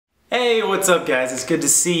Hey, what's up guys? It's good to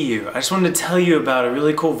see you. I just wanted to tell you about a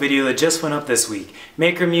really cool video that just went up this week.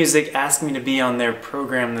 Maker Music asked me to be on their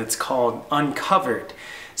program that's called Uncovered.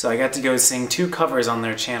 So I got to go sing 2 covers on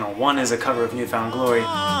their channel. One is a cover of New Found Glory.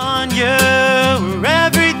 On you were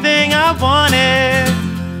everything I wanted,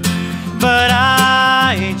 but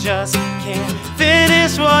I just can't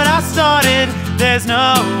finish what I started. There's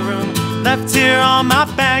no room left here on my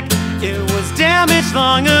back. It was damaged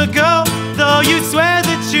long ago. Though you swear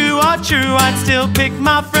that you are true, I'd still pick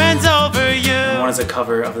my friends over you. And one is a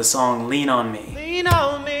cover of the song Lean On Me. Lean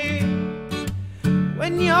on me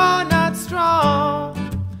when you're not strong.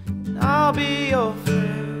 I'll be your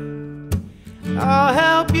friend. I'll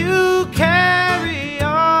help you carry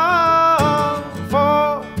on,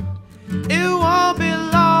 for it won't be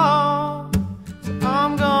long. So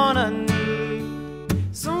I'm gonna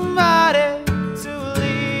need somebody to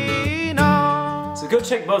lean on. So go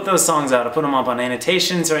check both those songs out. I'll put them up on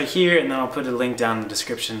annotations right here, and then I'll put a link down in the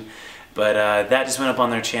description. But that just went up on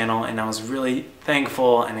their channel, and I was really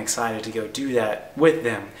thankful and excited to go do that with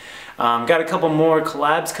them. Got a couple more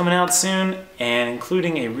collabs coming out soon, and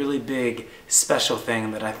including a really big special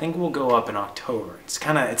thing that I think will go up in October.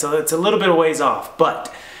 It's a little bit of ways off,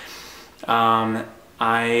 but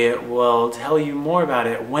I will tell you more about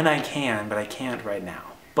it when I can, but I can't right now.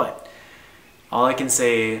 But all I can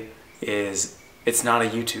say is it's not a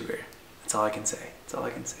YouTuber. That's all I can say. That's all I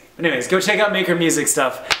can say. But anyways, go check out Maker Music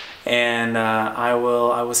stuff, and I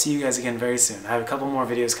will see you guys again very soon. I have a couple more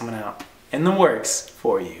videos coming out in the works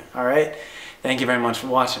for you. Alright? Thank you very much for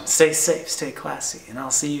watching. Stay safe, stay classy, and I'll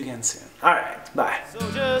see you again soon. Alright, bye. So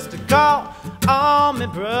just call on me,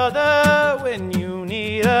 brother, when you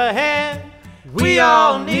need a hand. We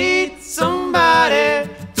all need somebody